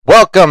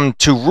Welcome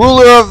to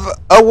Ruler of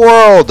a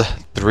World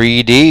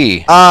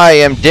 3D. I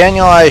am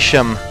Daniel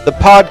Isham, the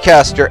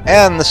podcaster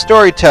and the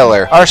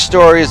storyteller. Our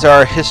stories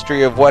are a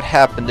history of what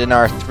happened in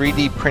our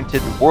 3D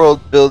printed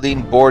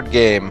world-building board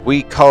game.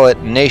 We call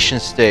it Nation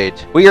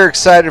State. We are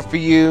excited for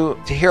you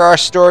to hear our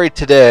story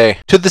today.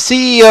 To the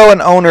CEO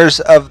and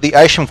owners of the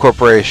Isham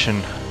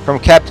Corporation, from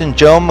Captain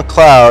Joe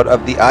McLeod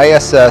of the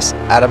ISS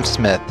Adam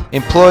Smith,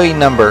 employee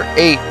number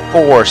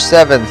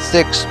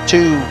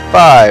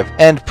 847625,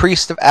 and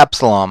Priest of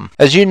Absalom.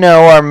 As you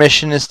know, our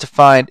mission is to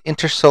find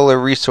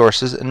intersolar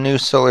resources and new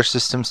solar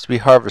systems to be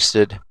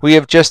harvested. We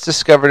have just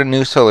discovered a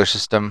new solar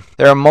system.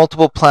 There are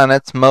multiple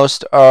planets,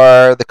 most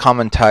are the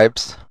common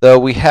types. Though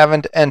we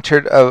haven't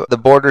entered the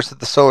borders of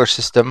the solar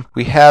system,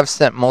 we have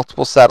sent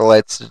multiple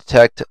satellites to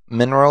detect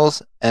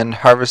minerals and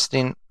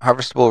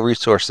harvestable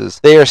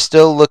resources. They are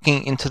still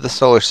looking into the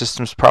solar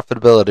system's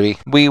profitability.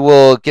 We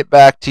will get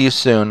back to you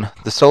soon.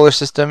 The solar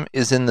system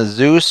is in the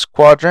Zeus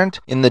quadrant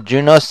in the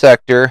Juno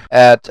sector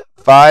at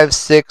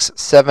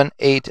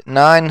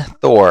 56789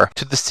 Thor.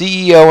 To the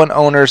CEO and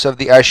owners of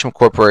the Isham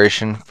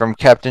Corporation, from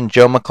Captain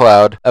Joe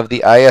McLeod of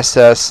the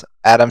ISS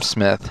Adam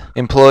Smith,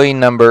 employee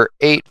number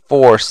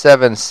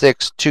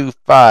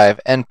 847625,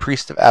 and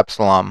Priest of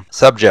Absalom.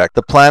 Subject: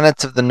 the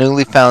planets of the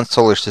newly found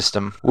solar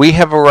system. We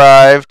have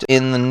arrived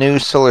in the new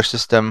solar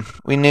system.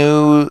 We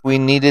knew we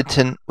needed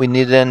a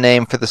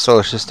name for the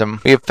solar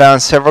system. We have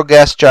found several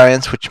gas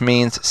giants, which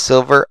means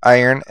silver,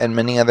 iron, and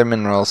many other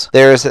minerals.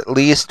 There is at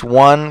least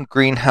one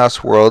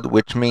greenhouse world,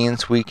 which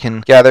means we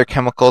can gather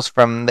chemicals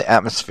from the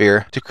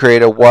atmosphere to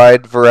create a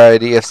wide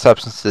variety of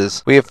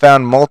substances. We have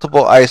found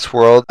multiple ice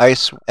worlds,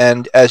 and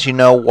as you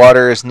know,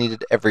 water is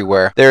needed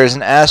everywhere. There is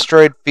an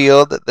asteroid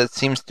field that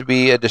seems to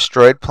be a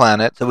destroyed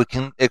planet, so we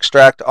can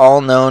extract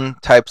all known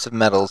types of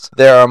metals.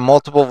 There are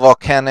multiple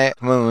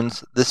volcanic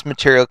moons. This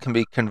material can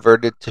be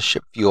converted to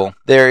ship fuel.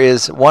 There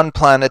is one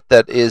planet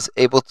that is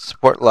able to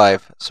support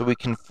life, so we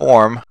can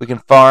farm,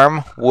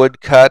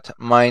 woodcut,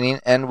 mining,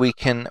 and we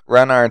can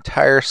run our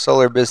entire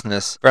solar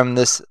business from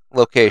this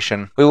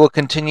location. We will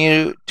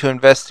continue to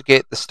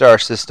investigate the star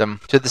system.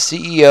 To the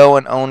CEO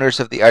and owners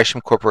of the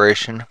Isham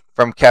Corporation,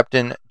 from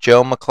Captain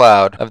Joe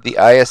McLeod of the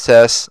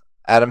ISS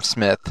Adam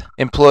Smith,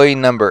 employee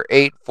number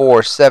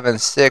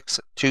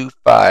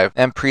 847625,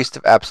 and Priest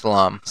of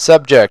Absalom.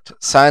 Subject: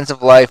 signs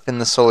of life in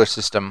the solar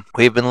system.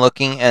 We have been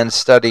looking and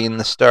studying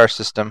the star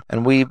system,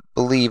 and we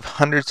believe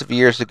hundreds of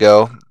years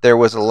ago there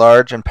was a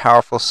large and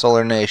powerful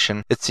solar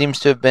nation. It seems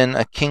to have been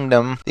a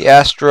kingdom. The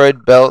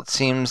asteroid belt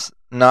seems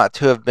not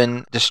to have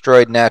been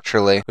destroyed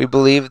naturally. We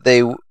believe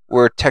they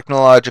were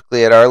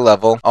technologically at our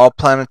level. All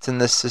planets in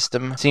this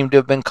system seem to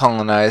have been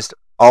colonized,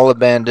 all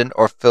abandoned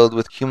or filled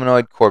with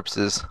humanoid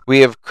corpses. We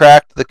have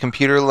cracked the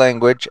computer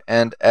language,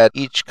 and at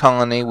each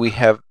colony we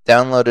have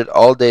downloaded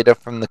all data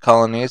from the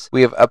colonies.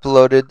 We have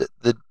uploaded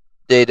the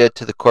data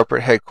to the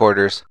corporate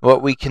headquarters.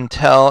 What we can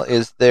tell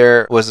is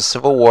there was a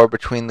civil war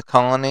between the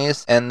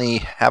colonies and the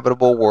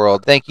habitable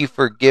world. Thank you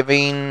for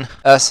giving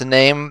us a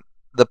name,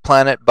 the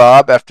planet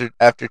Bob, after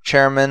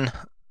Chairman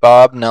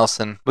Bob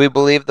Nelson. We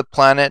believe the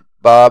planet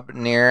Bob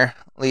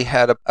nearly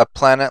had a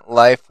planet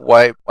life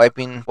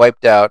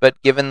wiped out,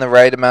 but given the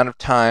right amount of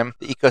time,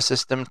 the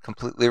ecosystem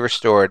completely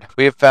restored.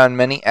 We have found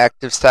many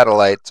active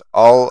satellites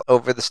all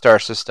over the star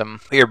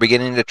system. We are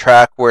beginning to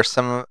track where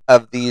some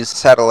of these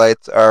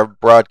satellites are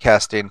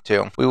broadcasting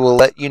to. We will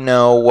let you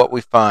know what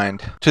we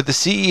find. To the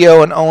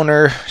CEO and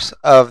owners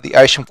of the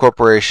Isham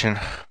Corporation,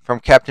 from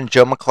Captain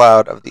Joe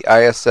McLeod of the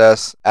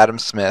ISS Adam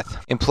Smith,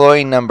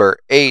 employee number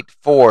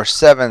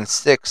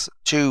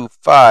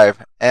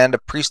 847625, and a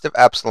Priest of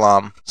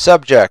Absalom.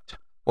 Subject: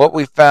 what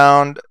we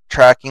found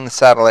tracking the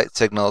satellite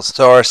signals.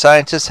 So our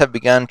scientists have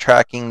begun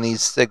tracking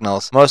these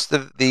signals. Most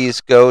of these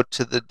go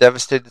to the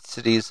devastated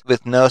cities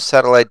with no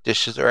satellite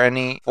dishes or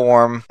any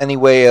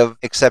way of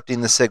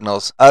accepting the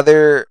signals.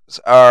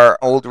 Others are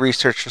old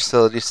research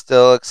facilities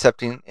still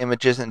accepting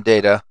images and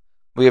data.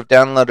 We have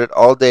downloaded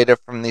all data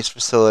from these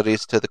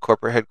facilities to the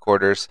corporate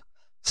headquarters.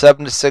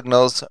 Some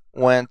signals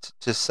went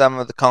to some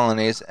of the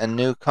colonies, and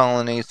new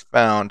colonies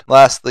found.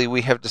 Lastly,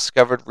 we have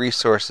discovered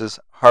resources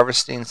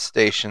harvesting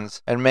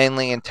stations and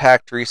mainly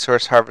intact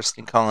resource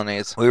harvesting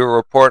colonies. We will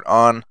report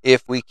on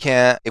if we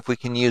can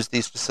use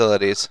these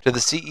facilities. To the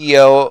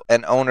CEO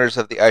and owners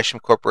of the Isham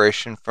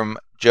Corporation, from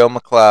Joe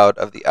McLeod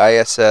of the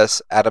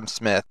ISS Adam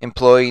Smith,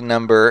 employee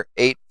number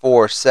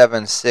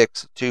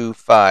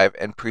 847625,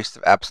 and Priest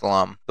of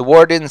Absalom. The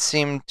war didn't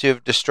seem to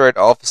have destroyed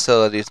all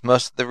facilities.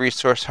 Most of the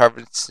resource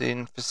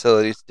harvesting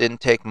facilities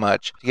didn't take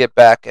much to get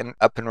back and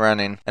up and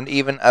running, and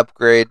even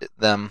upgrade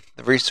them.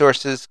 The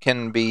resources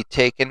can be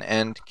taken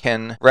and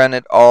can run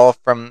it all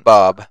from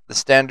Bob. The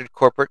standard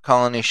corporate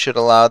colony should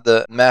allow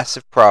the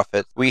massive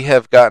profit. We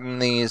have gotten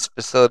these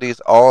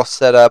facilities all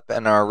set up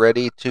and are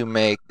ready to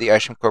make the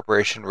Isham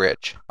Corporation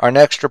rich. Our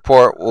next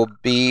report will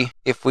be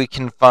if we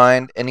can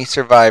find any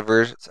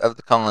survivors of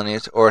the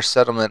colonies or a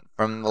settlement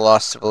from the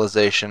lost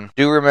civilization.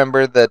 Do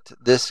remember that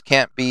this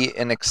can't be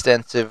an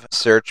extensive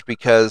search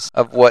because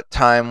of what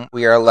time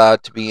we are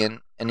allowed to be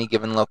in any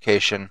given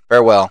location.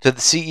 Farewell. To the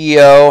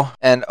CEO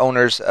and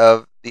owners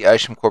of the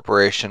Isham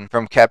Corporation,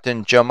 from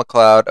Captain Joe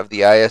McLeod of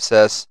the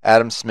ISS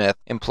Adam Smith,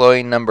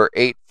 employee number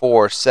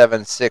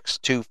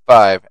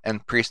 847625,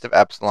 and Priest of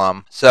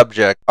Absalom.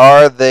 Subject: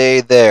 Are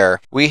they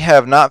there? We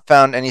have not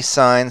found any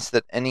signs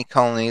that any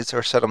colonies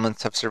or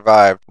settlements have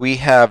survived. We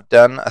have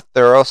done a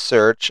thorough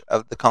search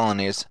of the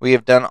colonies. We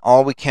have done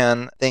all we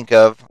can think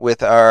of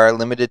with our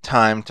limited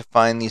time to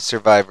find these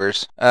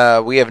survivors.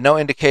 We have no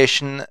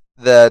indication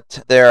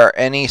that there are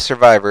any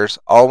survivors.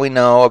 All we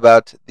know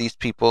about these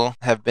people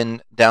have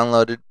been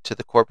downloaded to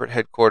the corporate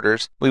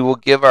headquarters. We will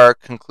give our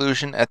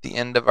conclusion at the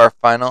end of our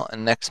final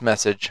and next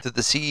message. To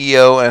the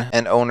CEO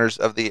and owners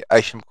of the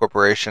Isham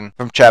Corporation,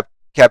 from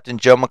Captain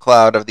Joe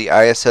McLeod of the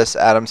ISS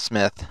Adam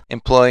Smith,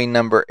 employee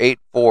number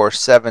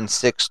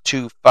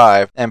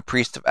 847625, and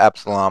Priest of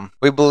Absalom.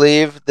 We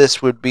believe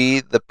this would be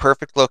the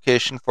perfect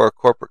location for a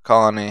corporate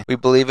colony. We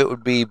believe it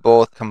would be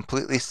both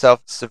completely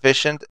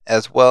self-sufficient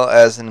as well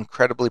as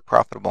incredibly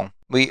profitable.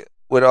 We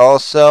would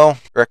also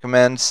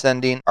recommend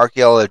sending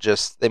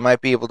archaeologists. They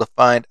might be able to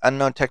find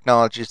unknown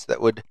technologies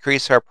that would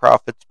increase our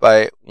profits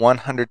by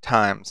 100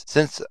 times.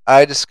 Since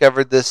I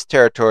discovered this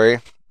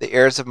territory, the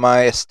heirs of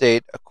my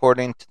estate,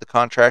 according to the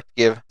contract,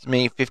 gives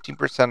me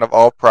 15% of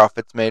all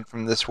profits made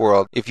from this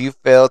world. If you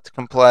fail to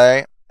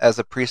comply as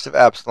a priest of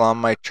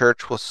Absalom, my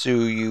church will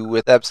sue you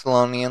with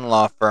Absalonian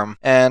law firm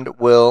and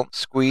will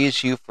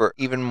squeeze you for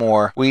even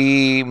more.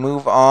 We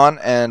move on,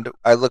 and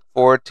I look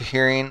forward to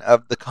hearing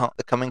of the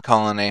coming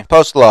colony.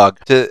 Post-log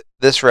to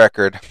this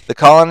record. The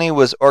colony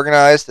was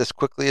organized as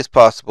quickly as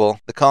possible.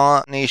 The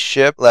colony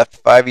ship left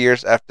 5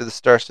 years after the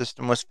star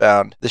system was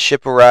found. The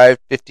ship arrived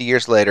 50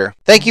 years later.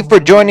 Thank you for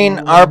joining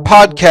our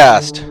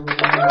podcast.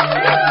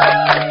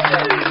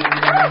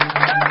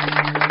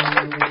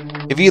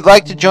 If you'd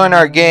like to join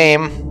our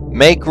game,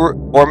 make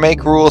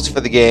rules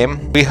for the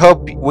game, we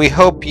hope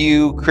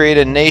you create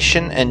a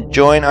nation and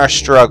join our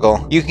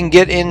struggle. You can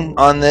get in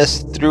on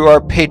this through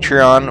our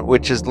Patreon,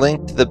 which is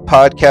linked to the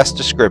podcast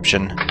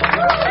description.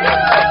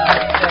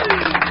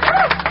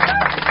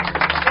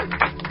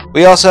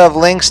 We also have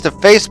links to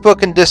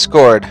Facebook and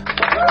Discord.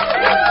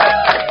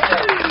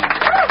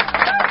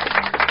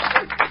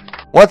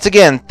 Once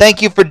again,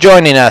 thank you for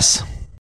joining us.